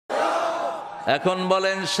এখন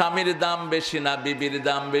বলেন স্বামীর দাম বেশি না বিবির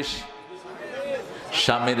দাম বেশি?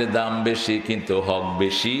 স্বামীর দাম বেশি কিন্তু হক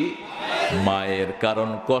বেশি মায়ের, কারণ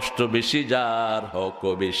কষ্ট বেশি যার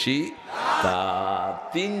হকও বেশি তার।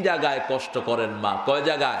 3 জায়গায় কষ্ট করেন মা। কয়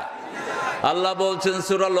জায়গায়? আল্লাহ বলছেন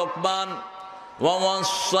সূরা লোকমান,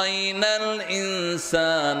 ওয়াসাইনাল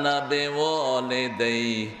ইনসানা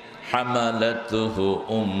বিওয়ালিদাইহি হামালাতুহু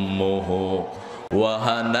উম্মুহু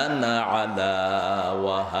ওয়াহানান আলা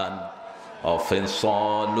ওয়াহান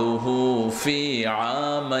وفصاله في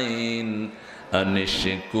عامين أن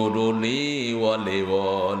اشكر لي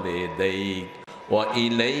ولوالديك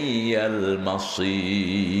وإلي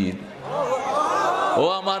المصير. ও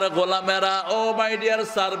আমার গোলামেরা, ও my dear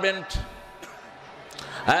servant,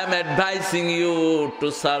 I am advising you to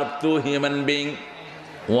serve 2 human beings.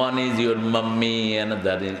 One is your mummy and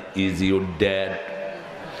another is your dad.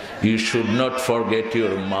 You should not forget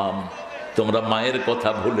your mom. তোমরা মায়ের কথা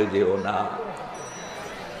ভুলে যেও না,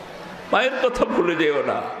 মায়ের কথা ভুলে যেও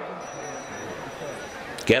না।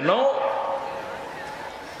 কেন?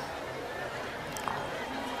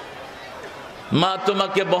 মা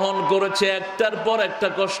তোমাকে বহন করেছে একটার পর একটা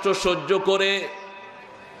কষ্ট সহ্য করে,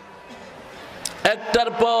 একটার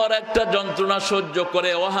পর একটা যন্ত্রণা সহ্য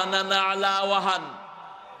করে। ওয়াহানানা আলা Wuhan,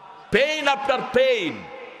 pain after pain,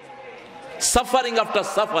 suffering after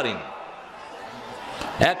suffering,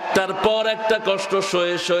 একটার পর একটা কষ্ট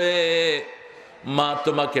সয়ে সয়ে মা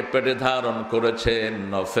তোমাকে পেটে ধারণ করেছেন।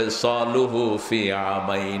 নফিসালুহু ফি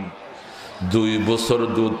আমাইন, 2 বছর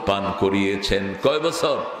দুধ পান করিয়েছেন। কয়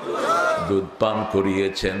বছর? দুধ পান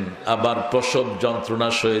করিয়েছেন। আবার প্রসব যন্ত্রণা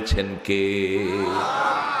সয়েছেন কে?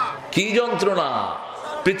 কি যন্ত্রণা?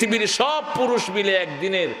 পৃথিবীর সব পুরুষ মিলে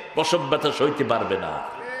একদিনের প্রসব ব্যথা সইতে পারবে না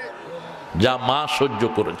যা মা সহ্য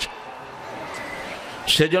করেছে।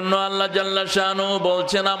 সেজন্য আল্লাহ জাল্লা শানু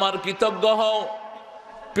বলছেন, আমার কৃতজ্ঞ হও,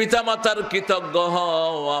 পিতামাতার কৃতজ্ঞ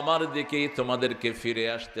হও, আমার দিকেই তোমাদেরকে ফিরে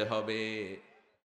আসতে হবে।